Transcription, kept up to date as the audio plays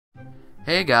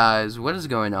Hey guys, what is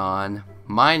going on?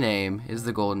 My name is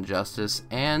the Golden Justice,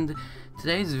 and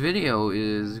today's video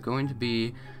is going to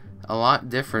be a lot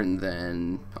different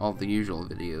than all the usual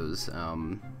videos.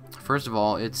 First of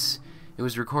all, it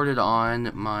was recorded on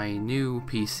my new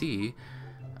PC.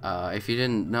 If you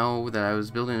didn't know that I was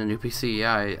building a new PC,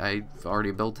 yeah, I've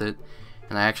already built it,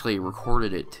 and I actually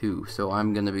recorded it too, so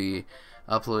I'm going to be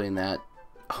uploading that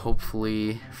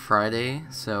hopefully Friday,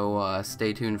 so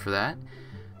stay tuned for that.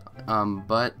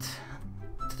 But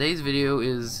today's video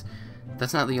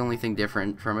that's not the only thing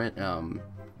different from it.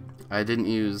 I didn't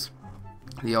use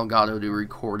the Elgato to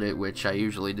record it, which I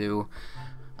usually do.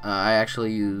 I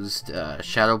actually used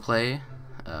Shadowplay,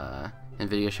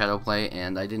 NVIDIA Shadowplay,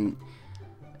 and I didn't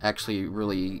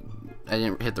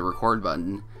hit the record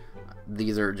button.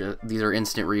 These are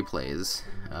instant replays,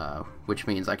 which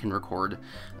means I can record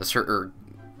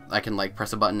I can like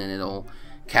press a button and it'll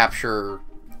capture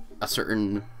a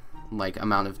certain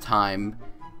amount of time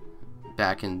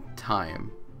back in time.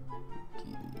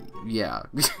 Yeah,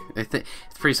 I think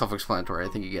it's pretty self-explanatory. I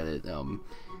think you get it.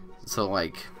 So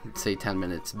like, say 10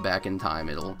 minutes back in time,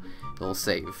 it'll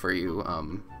save for you.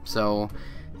 So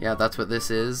yeah, that's what this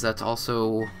is. That's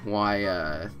also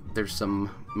why there's some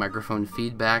microphone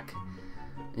feedback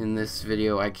in this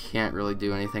video. I can't really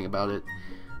do anything about it.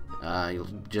 You'll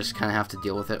just kind of have to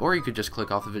deal with it, or you could just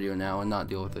click off the video now and not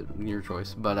deal with it. Your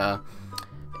choice. But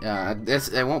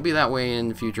it won't be that way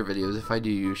in future videos if I do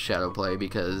use Shadowplay,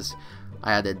 because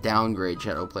I had to downgrade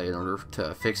Shadowplay in order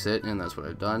to fix it, and that's what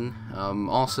I've done.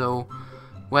 Also,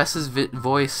 Wess's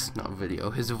voice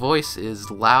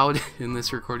is loud in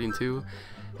this recording too,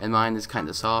 and mine is kind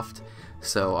of soft.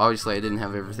 So obviously I didn't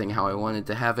have everything how I wanted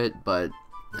to have it, but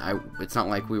it's not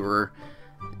like we were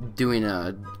doing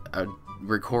a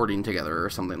recording together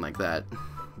or something like that.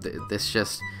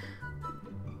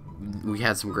 We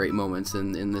had some great moments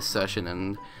in this session,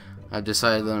 and I've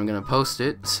decided that I'm gonna post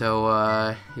it. So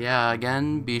yeah,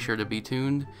 again, be sure to be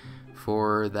tuned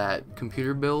for that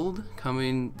computer build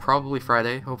coming probably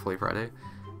Friday, hopefully Friday.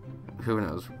 Who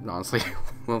knows? Honestly,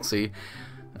 we'll see.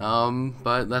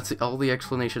 But that's all the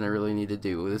explanation I really need to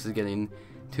do. This is getting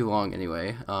too long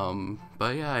anyway.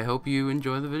 But yeah, I hope you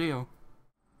enjoy the video.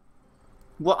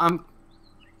 What? I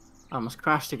almost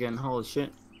crashed again. Holy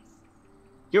shit!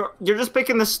 You're just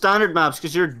picking the standard maps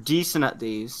because you're decent at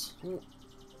these.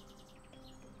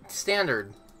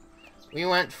 Standard. We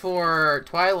went for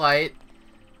Twilight,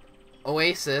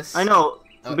 Oasis. I know,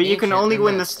 but you can only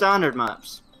win the standard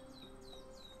maps.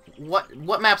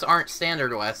 What maps aren't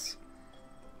standard, Wes?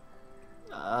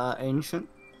 Ancient.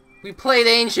 We played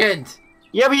Ancient.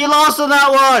 Yeah, but you lost on that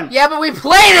one. Yeah, but we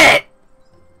played it.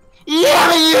 Yeah,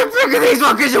 but you pick these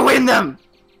ones because you win them.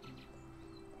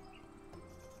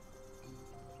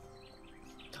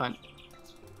 Cunt.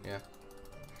 Yeah.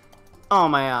 Oh,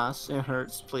 my ass. It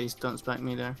hurts. Please don't spank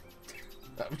me there.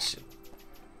 Oh, shit.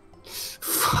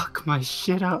 Fuck my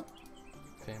shit up.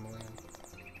 Family.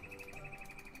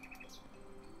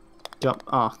 Jump.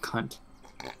 Oh, cunt.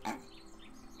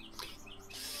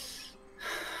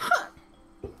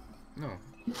 No.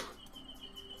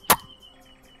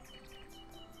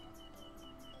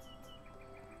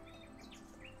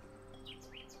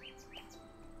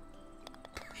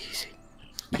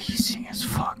 Easy as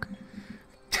fuck.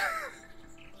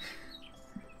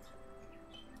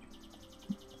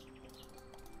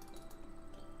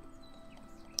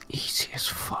 Easy as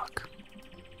fuck.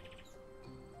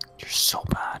 You're so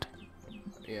bad.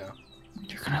 Yeah.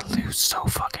 You're gonna lose so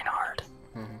fucking hard.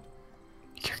 Mm-hmm.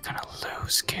 You're gonna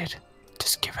lose, kid.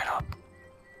 Just give it up.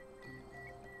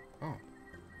 Oh.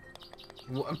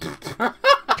 What? You're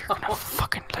gonna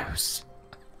fucking lose.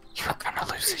 You're gonna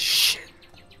lose this shit.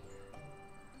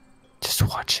 Just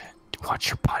watch it. Watch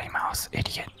your potty mouth,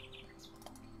 idiot.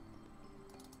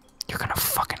 You're gonna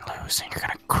fucking lose and you're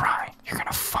gonna cry. You're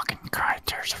gonna fucking cry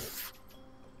tears of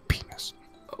penis.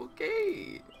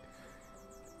 Okay.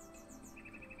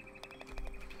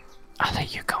 I'll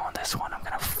let you go on this one. I'm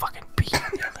gonna fucking beat you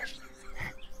on the others.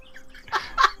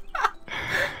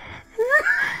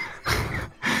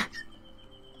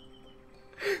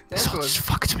 This one just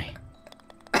fucked me.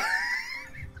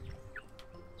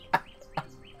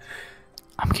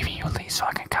 I'm giving you a lead so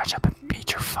I can catch up and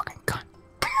beat your fucking cunt.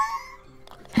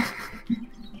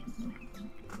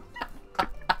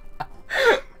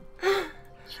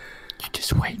 You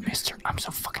just wait, mister. I'm so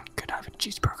fucking good. I have a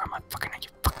cheeseburger on my fucking head. You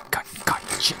fucking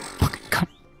cunt, shit, fucking cunt.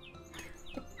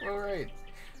 Alright.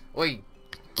 Wait.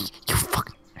 You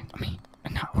fucking. I mean,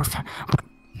 no, we're fine.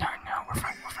 No, we're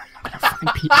fine. I'm gonna fucking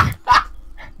beat you.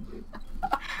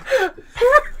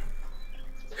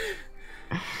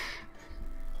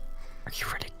 Are you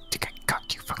ready to get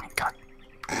cut, you fucking cunt?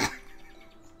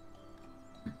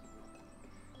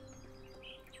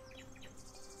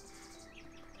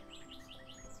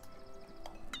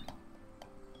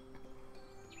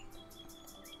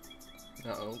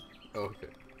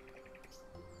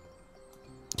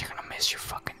 miss, you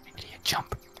fucking idiot.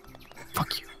 Jump.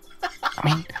 Fuck you. I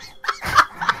mean...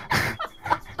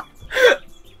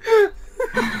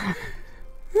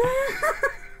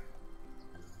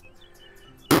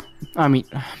 I mean...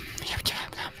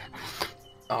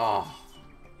 Oh.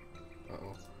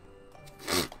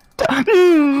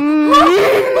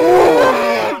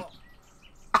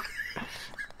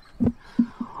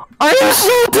 Are you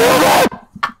so dumb?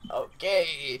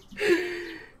 Okay.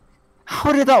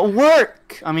 How did that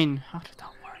work? I mean, how did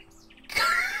that work?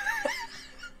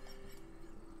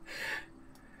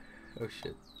 Oh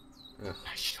shit. Ugh.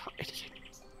 I shot idiot.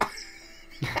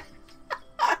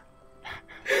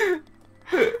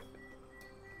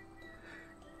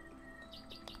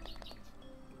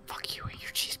 Fuck you and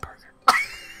your cheeseburger.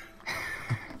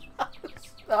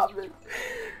 Stop it.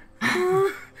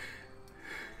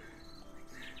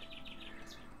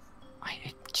 I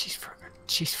ate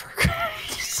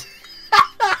cheeseburgers.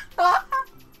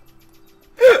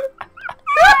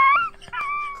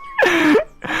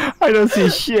 I don't see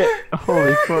shit.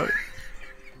 Holy fuck.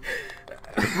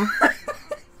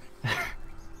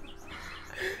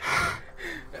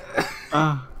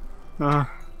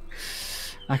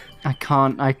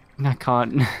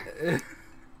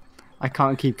 I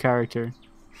can't keep character.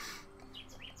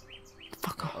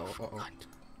 Fuck off.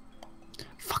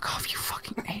 Fuck off, you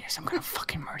fucking anus. I'm gonna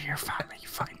fucking murder your family, you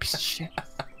fucking piece of shit.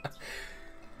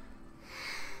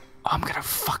 I'm gonna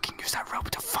fucking use that rope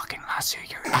to fucking lasso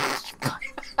your ass, you cunt.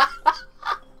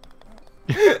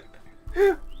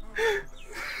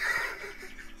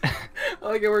 I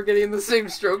like it, we're getting the same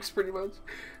strokes pretty much.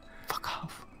 Fuck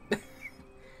off.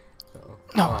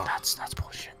 No, that's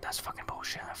bullshit. That's fucking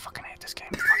bullshit. I fucking hate this game.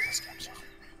 Fuck this game so.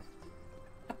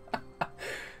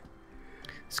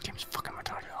 This game's fucking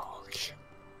retarded. Holy shit.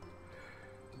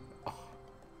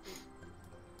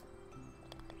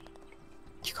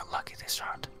 You got lucky this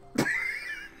round.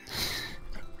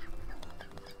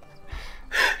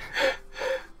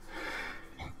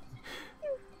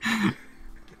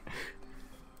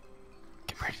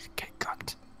 Get ready to get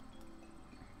cocked.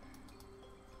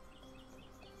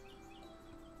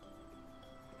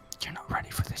 You're not ready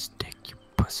for this dick, you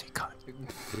pussy cunt.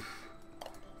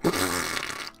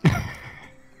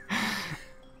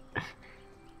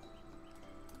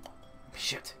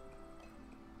 Shit.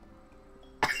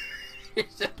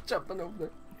 He's just jumping over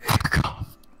there. Fuck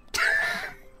off.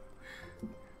 You're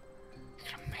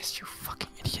gonna miss, you fucking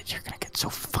idiot. You're gonna get so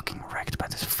fucking wrecked by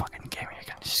this fucking game. You're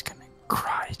just gonna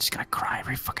cry. You're just gonna cry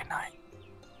every fucking night.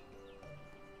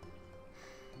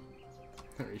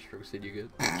 How many strokes did you get?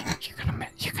 You're gonna miss.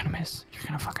 You're gonna miss. You're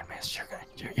gonna fucking miss. You're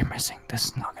missing. This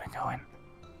is not gonna go in.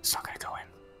 It's not gonna go in.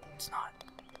 It's not.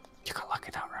 You got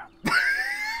lucky that round.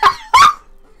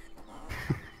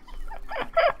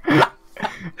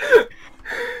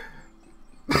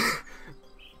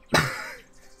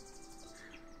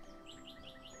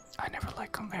 I never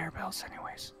liked conveyor belts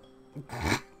anyways.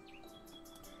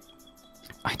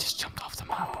 I just jumped off the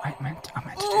map. I meant to do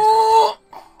that.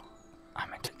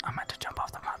 I meant to jump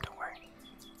off the map, don't worry.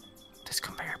 This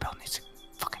conveyor belt needs to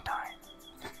fucking die.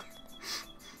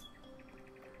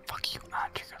 Fuck you and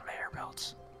your conveyor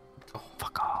belts. Oh,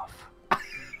 fuck off.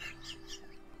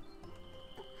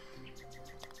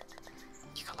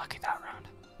 You got lucky that round.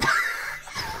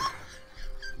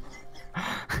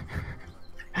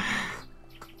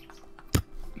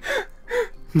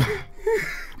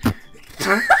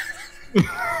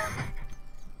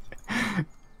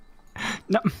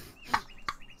 No.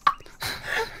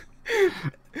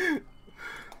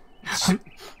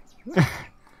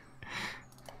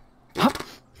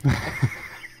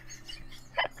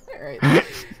 Alright.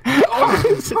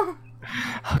 Oh.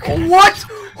 Okay. What?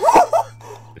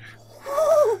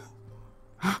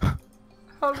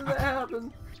 How did that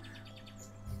happen?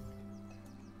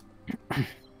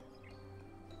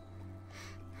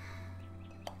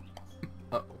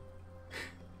 Uh-oh.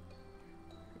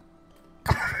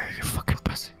 Come over here, you fucking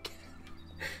pussy.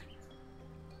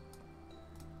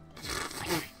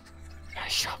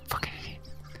 Nice shot, fucking idiot.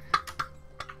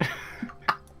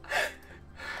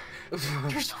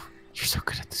 You're so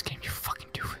good at this game, you fucking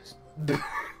doofus.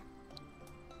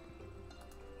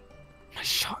 Nice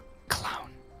shot, clown.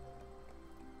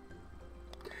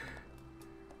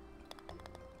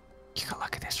 You got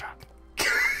lucky this round.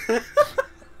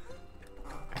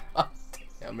 Oh,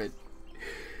 damn it.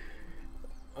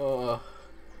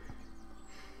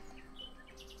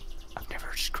 I've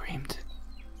never screamed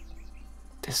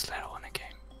this little in a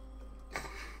game.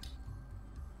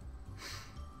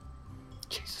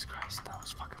 Jesus Christ, that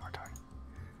was fucking retarded.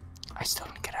 I still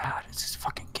didn't get it out. It's this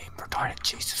fucking game retarded.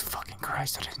 Jesus fucking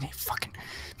Christ, I just need fucking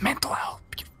mental help.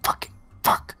 You fucking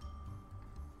fuck.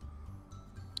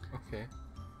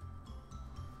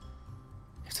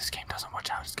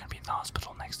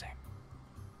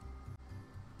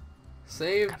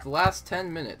 Save the last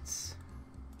 10 minutes.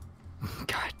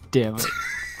 God damn it.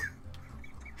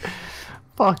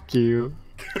 Fuck you.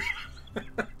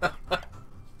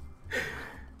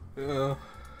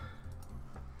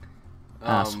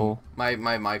 Asshole. My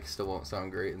mic still won't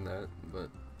sound great in that, but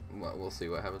we'll see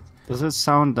what happens. Does it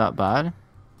sound that bad?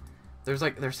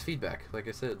 There's feedback, like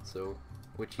I said, so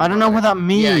I don't know what that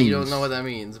means. Yeah, you don't know what that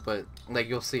means, but like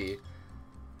you'll see.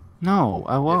 No,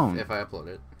 I won't. If I upload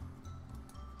it.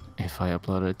 If I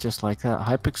upload it, just like that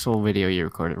Hypixel video you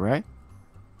recorded, right?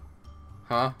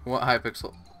 Huh? What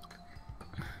Hypixel?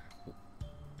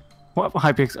 What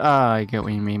Hypixel? Ah, I get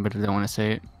what you mean, but I don't want to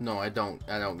say it. No, I don't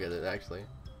get it actually.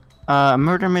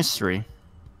 Murder mystery.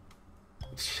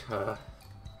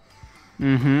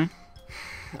 Mm-hmm.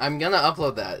 I'm gonna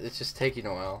upload that. It's just taking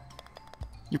a while.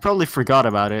 You probably forgot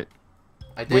about it.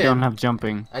 I did. We don't have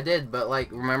jumping. I did, but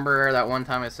like, remember that one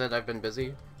time I said I've been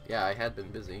busy? Yeah, I had been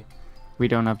busy. We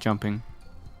don't have jumping.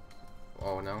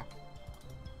 Oh no.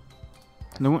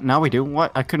 No, now we do.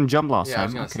 What? I couldn't jump last time. Yeah, I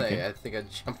was gonna say. Okay. I think I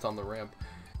jumped on the ramp.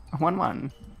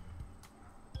 1-1.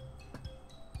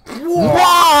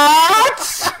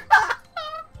 What?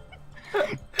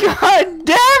 God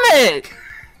damn it!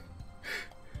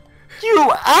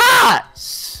 You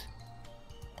ass!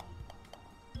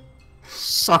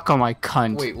 Suck on my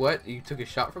cunt. Wait, what? You took a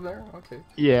shot from there? Okay.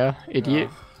 Yeah,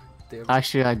 idiot. Oh,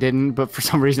 actually, I didn't, but for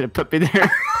some reason it put me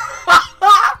there.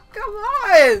 Come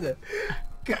on!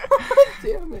 God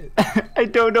damn it. I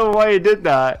don't know why I did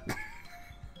that.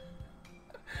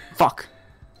 Fuck.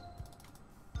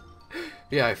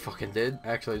 Yeah, I fucking did.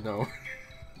 Actually, no.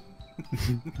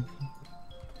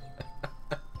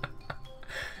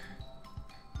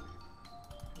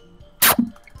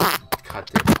 God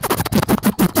damn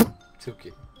it. It's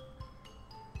okay.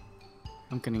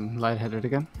 I'm getting lightheaded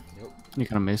again. Yep. You're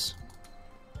gonna miss.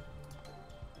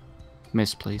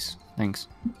 Miss, please. Thanks.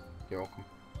 You're welcome.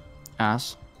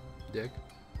 Ass. Dick.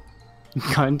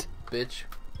 Cunt. Bitch.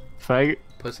 Faggot.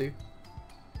 Pussy.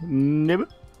 Nib.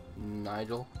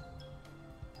 Nigel.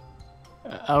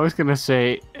 I was gonna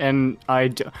say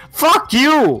fuck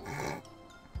you!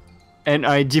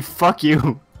 Fuck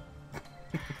you!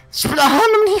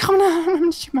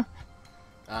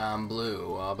 I'm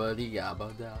blue. Abba-dee,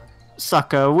 abba-da.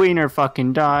 Suck a wiener,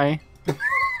 fucking die.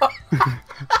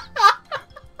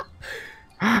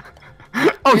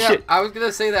 Oh yeah, shit! I was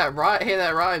gonna say that hey,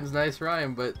 that rhymes, nice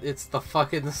rhyme, but it's the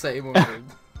fucking same word.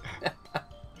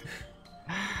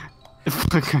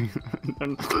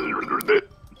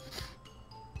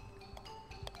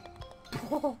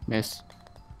 Miss.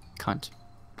 Cunt.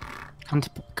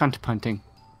 Cunt punting.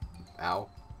 Ow.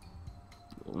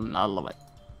 I love it.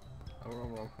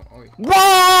 Oh.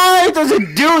 Why does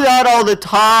it do that all the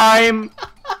time?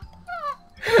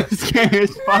 This game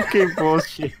is fucking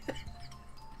bullshit.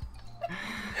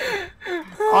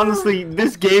 Honestly,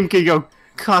 this game could go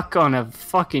cuck on a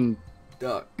fucking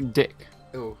duck dick.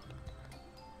 Oh.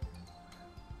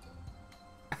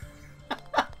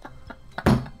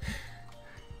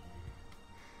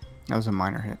 That was a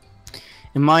minor hit.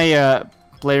 In my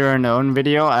Player Unknown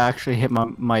video, I actually hit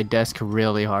my desk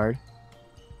really hard.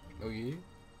 Oh yeah?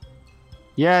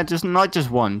 Yeah, not just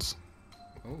once.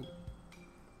 Oh.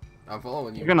 I'm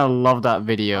following you. You're gonna love that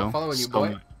video. I'm following you, so boy.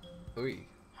 much. Oh yeah.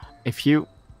 If you...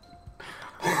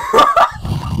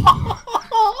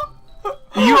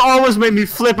 You almost made me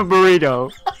flip a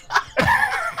burrito.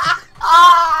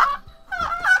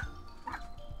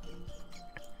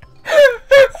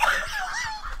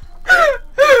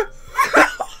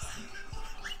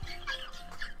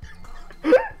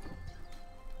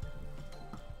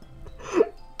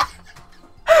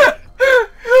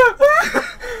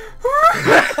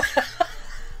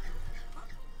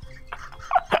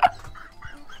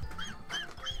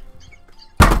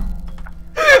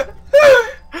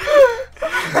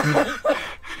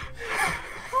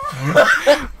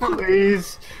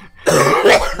 Please.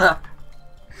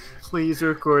 Please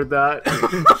record that.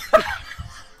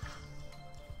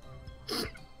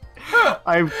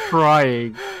 I'm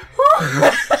crying.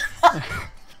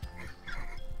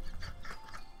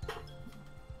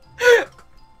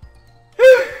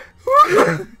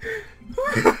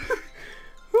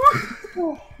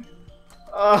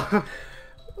 Oh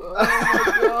my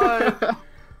god.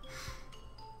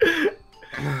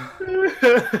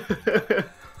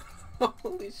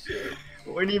 Holy shit.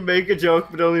 When you make a joke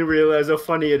but only realize how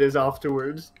funny it is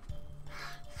afterwards.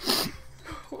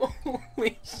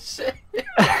 Holy shit.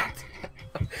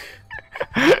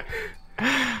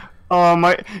 Oh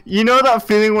my, you know that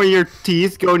feeling where your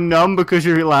teeth go numb because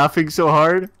you're laughing so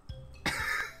hard?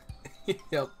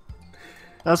 Yep.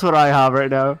 That's what I have right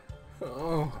now.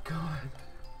 Oh god.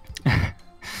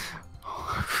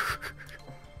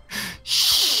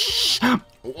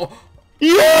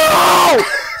 Yo!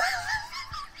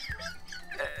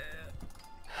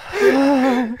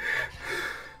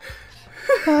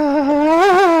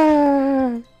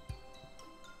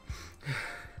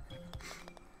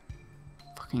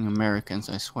 Fucking Americans,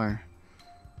 I swear.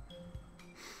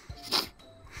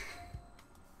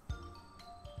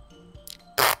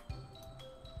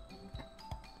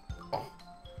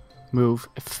 Move,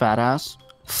 fat ass.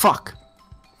 Fuck!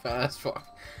 Fat as fuck.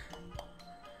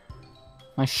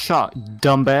 My shot,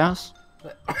 dumbass.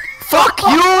 Fuck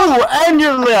you and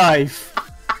your life!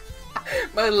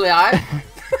 My life?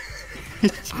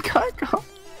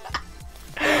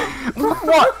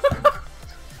 What?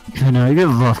 Can I get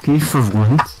lucky for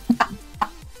once?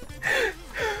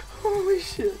 Holy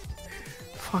shit.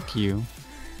 Fuck you.